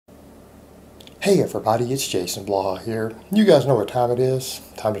Hey everybody, it's Jason Blaha here. You guys know what time it is.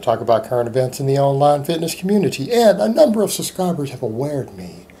 Time to talk about current events in the online fitness community. And a number of subscribers have awared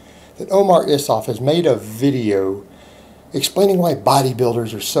me that OmarIsuf has made a video explaining why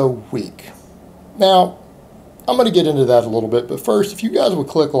bodybuilders are so weak. Now, I'm going to get into that a little bit, but first, if you guys would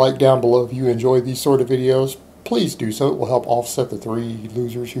click like down below if you enjoy these sort of videos, please do so. It will help offset the 3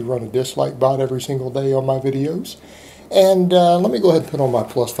 losers who run a dislike bot every single day on my videos. And let me go ahead and put on my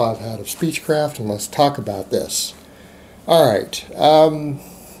 +5 hat of Speechcraft and let's talk about this. Alright,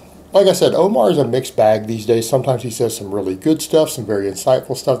 like I said, Omar is a mixed bag these days. Sometimes he says some really good stuff, some very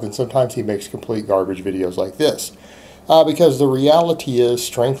insightful stuff, and sometimes he makes complete garbage videos like this. Because the reality is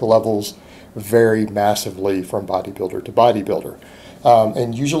strength levels vary massively from bodybuilder to bodybuilder.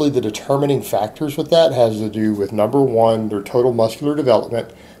 And usually the determining factors with that has to do with number 1, their total muscular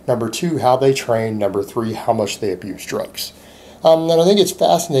development, number 2, how they train, number 3, how much they abuse drugs. And I think it's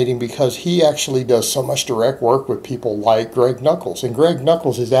fascinating because he actually does so much direct work with people like Greg Nuckols. And Greg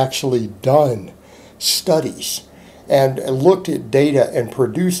Nuckols has actually done studies and looked at data and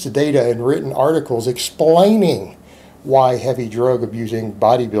produced data and written articles explaining why heavy drug abusing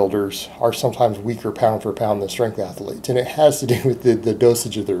bodybuilders are sometimes weaker pound for pound than strength athletes. And it has to do with the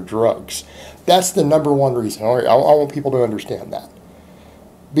dosage of their drugs. That's the number 1 reason. I want people to understand that.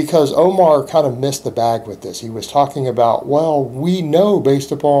 Because Omar kind of missed the bag with this. He was talking about, well, we know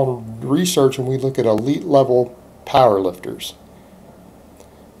based upon research when we look at elite level powerlifters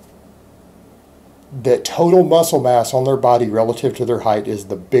that total muscle mass on their body relative to their height is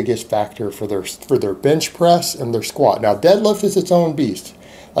the biggest factor for their bench press and their squat. Now, deadlift is its own beast.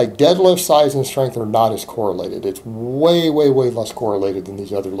 Like deadlift size and strength are not as correlated. It's way, way, way less correlated than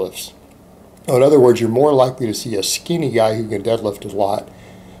these other lifts. In other words, you're more likely to see a skinny guy who can deadlift a lot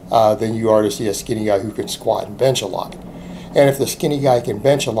than you are to see a skinny guy who can squat and bench a lot. And if the skinny guy can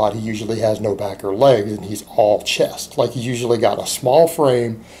bench a lot, he usually has no back or legs, and he's all chest. Like he's usually got a small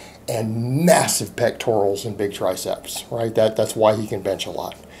frame and massive pectorals and big triceps, right? That's why he can bench a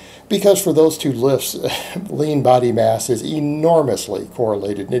lot. Because for those 2 lifts, lean body mass is enormously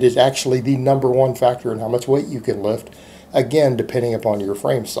correlated. And it is actually the number 1 factor in how much weight you can lift, again, depending upon your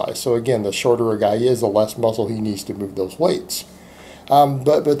frame size. So again, the shorter a guy is, the less muscle he needs to move those weights.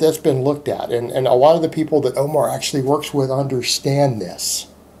 But that's been looked at. And a lot of the people that Omar actually works with understand this.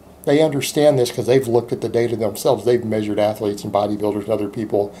 They understand this because they've looked at the data themselves. They've measured athletes and bodybuilders and other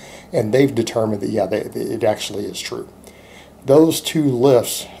people, and they've determined that, yeah, it actually is true. Those 2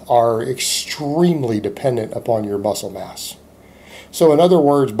 lifts are extremely dependent upon your muscle mass. So in other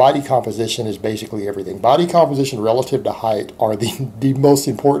words, body composition is basically everything. Body composition relative to height are the most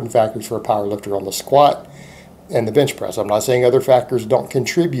important factors for a powerlifter on the squat and the bench press. I'm not saying other factors don't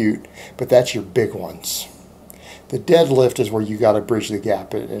contribute, but that's your big ones. The deadlift is where you got to bridge the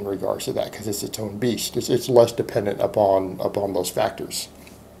gap in regards to that because it's its own beast. It's less dependent upon those factors.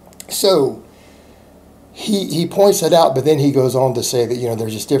 So he points that out, but then he goes on to say that, you know,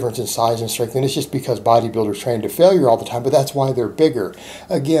 there's this difference in size and strength, and it's just because bodybuilders train to failure all the time, but that's why they're bigger.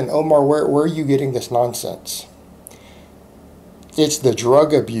 Again, Omar, where are you getting this nonsense? It's the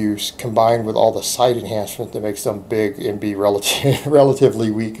drug abuse combined with all the site enhancement that makes them big and be relatively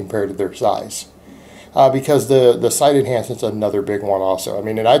weak compared to their size. Because the site enhancement's another big one also. I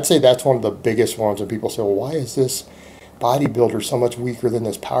mean, and I'd say that's one of the biggest ones when people say, well, why is this bodybuilder so much weaker than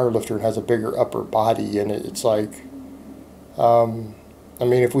this powerlifter and has a bigger upper body? And it's like, I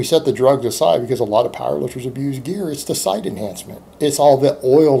mean, if we set the drugs aside, because a lot of powerlifters abuse gear, it's the site enhancement. It's all the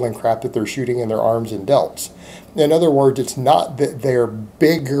oil and crap that they're shooting in their arms and delts. In other words, it's not that they're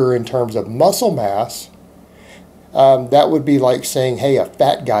bigger in terms of muscle mass. That would be like saying, hey, a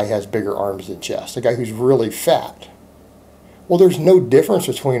fat guy has bigger arms and chest, a guy who's really fat. Well, there's no difference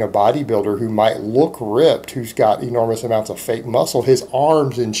between a bodybuilder who might look ripped, who's got enormous amounts of fake muscle. His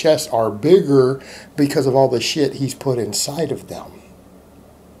arms and chest are bigger because of all the shit he's put inside of them.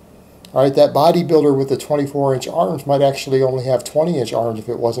 All right, that bodybuilder with the 24-inch arms might actually only have 20-inch arms if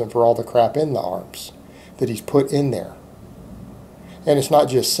it wasn't for all the crap in the arms that he's put in there. And it's not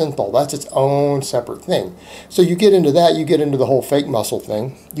just synthol. That's its own separate thing. So you get into that, you get into the whole fake muscle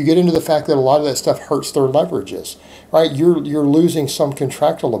thing. You get into the fact that a lot of that stuff hurts their leverages, right? You're losing some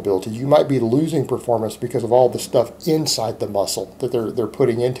contractile ability. You might be losing performance because of all the stuff inside the muscle that they're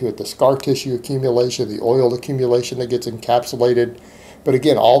putting into it, the scar tissue accumulation, the oil accumulation that gets encapsulated. But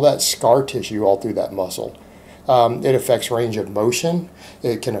again, all that scar tissue all through that muscle. It affects range of motion.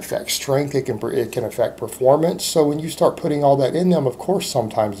 It can affect strength. It can affect performance. So when you start putting all that in them, of course,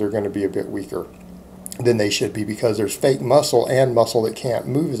 sometimes they're going to be a bit weaker than they should be because there's fake muscle and muscle that can't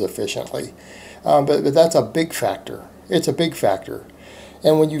move as efficiently. But that's a big factor. It's a big factor.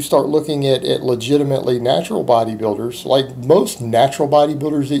 And when you start looking at legitimately natural bodybuilders, like most natural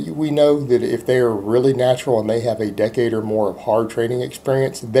bodybuilders that we know, that if they are really natural and they have a decade or more of hard training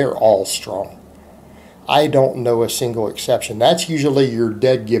experience, they're all strong. I don't know a single exception. That's usually your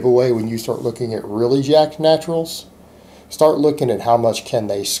dead giveaway when you start looking at really jacked naturals. Start looking at how much can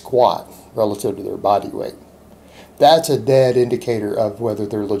they squat relative to their body weight. That's a dead indicator of whether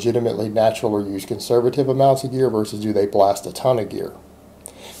they're legitimately natural or use conservative amounts of gear versus do they blast a ton of gear.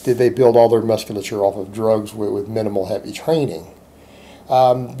 Did they build all their musculature off of drugs with minimal heavy training?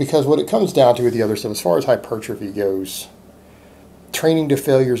 Because what it comes down to with the other stuff, as far as hypertrophy goes, training to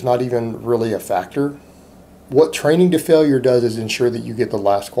failure is not even really a factor. What training to failure does is ensure that you get the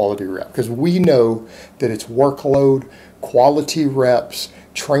last quality rep. Because we know that it's workload, quality reps,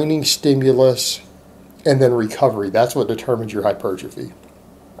 training stimulus, and then recovery. That's what determines your hypertrophy.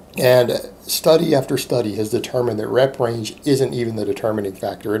 And study after study has determined that rep range isn't even the determining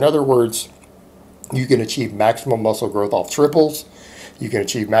factor. In other words, you can achieve maximum muscle growth off triples. You can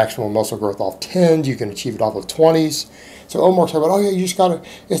achieve maximum muscle growth off 10s. You can achieve it off of 20s. So Omar said, oh yeah, you just gotta,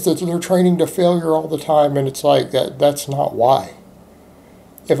 they're training to failure all the time. And it's like, that's not why.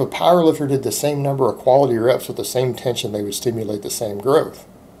 If a powerlifter did the same number of quality reps with the same tension, they would stimulate the same growth.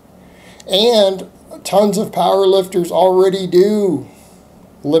 And tons of powerlifters already do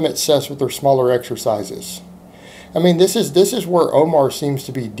limit sets with their smaller exercises. I mean, this is where Omar seems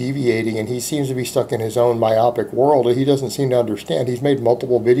to be deviating, and he seems to be stuck in his own myopic world that he doesn't seem to understand. He's made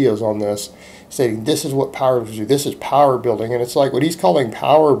multiple videos on this, stating this is what powerlifters do. This is power building, and it's like what he's calling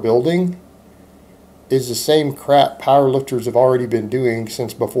power building is the same crap powerlifters have already been doing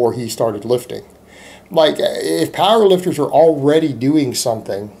since before he started lifting. Like, if powerlifters are already doing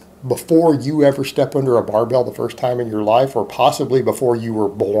something before you ever step under a barbell the first time in your life, or possibly before you were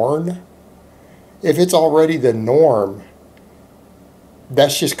born, if it's already the norm,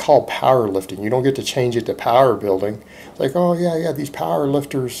 that's just called powerlifting. You don't get to change it to power building. It's like, oh yeah, these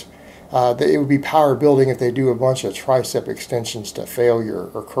powerlifters, it would be power building if they do a bunch of tricep extensions to failure,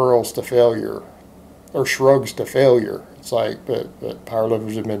 or curls to failure, or shrugs to failure. It's like, but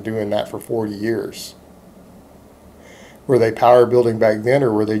powerlifters have been doing that for 40 years. Were they power building back then,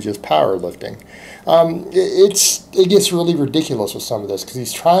 or were they just powerlifting? It gets really ridiculous with some of this because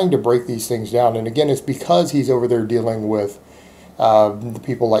he's trying to break these things down. And again, it's because he's over there dealing with the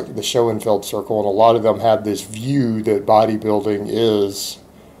people like the Schoenfeld circle, and a lot of them have this view that bodybuilding is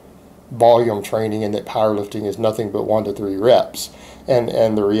volume training and that powerlifting is nothing but 1 to 3 reps.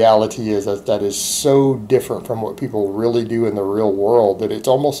 And the reality is that is so different from what people really do in the real world that it's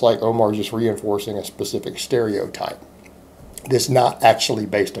almost like Omar's just reinforcing a specific stereotype that's not actually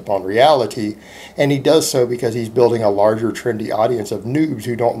based upon reality. And he does so because he's building a larger trendy audience of noobs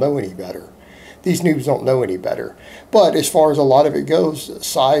who don't know any better. These noobs don't know any better. But as far as a lot of it goes,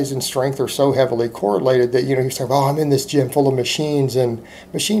 size and strength are so heavily correlated that, you say, oh, I'm in this gym full of machines and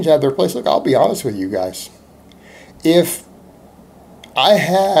machines have their place. Look, I'll be honest with you guys. If I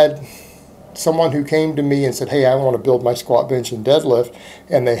had someone who came to me and said, hey, I want to build my squat, bench, and deadlift,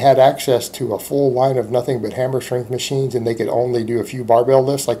 and they had access to a full line of nothing but hammer strength machines, and they could only do a few barbell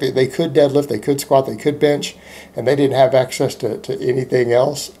lifts, like they could deadlift, they could squat, they could bench, and they didn't have access to anything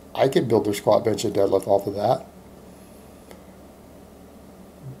else, I could build their squat, bench, and deadlift off of that.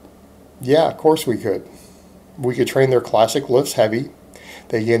 Yeah, of course we could. We could train their classic lifts heavy.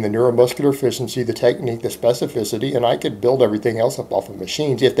 They gain the neuromuscular efficiency, the technique, the specificity, and I could build everything else up off of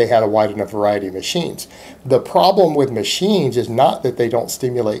machines if they had a wide enough variety of machines. The problem with machines is not that they don't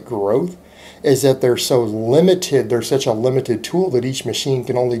stimulate growth, is that they're so limited, they're such a limited tool that each machine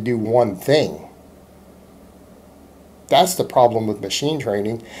can only do one thing. That's the problem with machine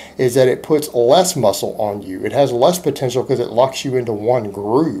training, is that it puts less muscle on you. It has less potential because it locks you into one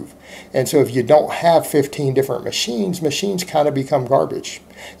groove. And so if you don't have 15 different machines, machines kind of become garbage.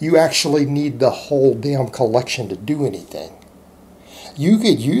 You actually need the whole damn collection to do anything. You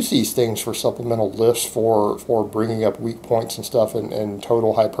could use these things for supplemental lifts for bringing up weak points and stuff and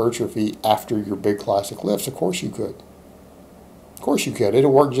total hypertrophy after your big classic lifts. Of course you could. Of course you could.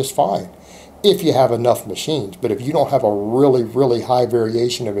 It'll work just fine if you have enough machines. But if you don't have a really, really high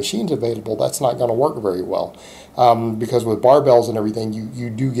variation of machines available, that's not going to work very well. Because with barbells and everything,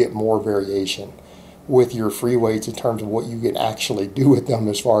 you do get more variation with your free weights in terms of what you can actually do with them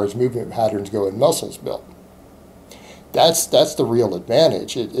as far as movement patterns go and muscles built. That's the real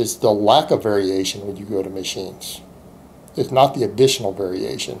advantage. It's the lack of variation when you go to machines. It's not the additional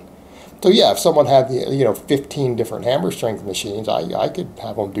variation. So yeah, if someone had 15 different hammer strength machines, I could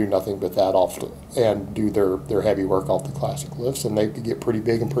have them do nothing but that and do their heavy work off the classic lifts, and they could get pretty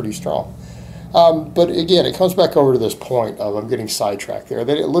big and pretty strong. But again, it comes back over to this point of, I'm getting sidetracked there,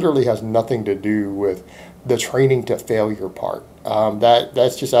 that it literally has nothing to do with the training to failure part.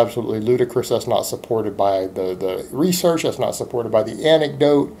 That's just absolutely ludicrous. That's not supported by the research. That's not supported by the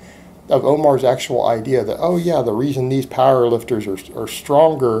anecdote of Omar's actual idea that, oh yeah, the reason these power lifters are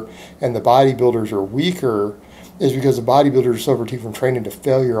stronger and the bodybuilders are weaker is because the bodybuilders so fatigued from training to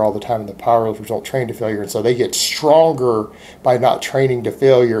failure all the time, and the powerlifters don't train to failure, and so they get stronger by not training to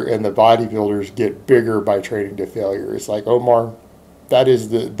failure, and the bodybuilders get bigger by training to failure. It's like, Omar, that is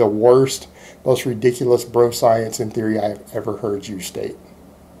the worst, most ridiculous bro science in theory I've ever heard you state.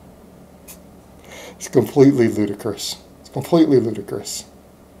 It's completely ludicrous. It's completely ludicrous.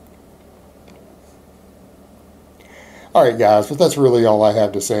 All right, guys, but that's really all I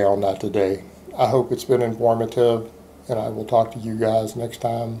have to say on that today. I hope it's been informative, and I will talk to you guys next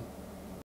time.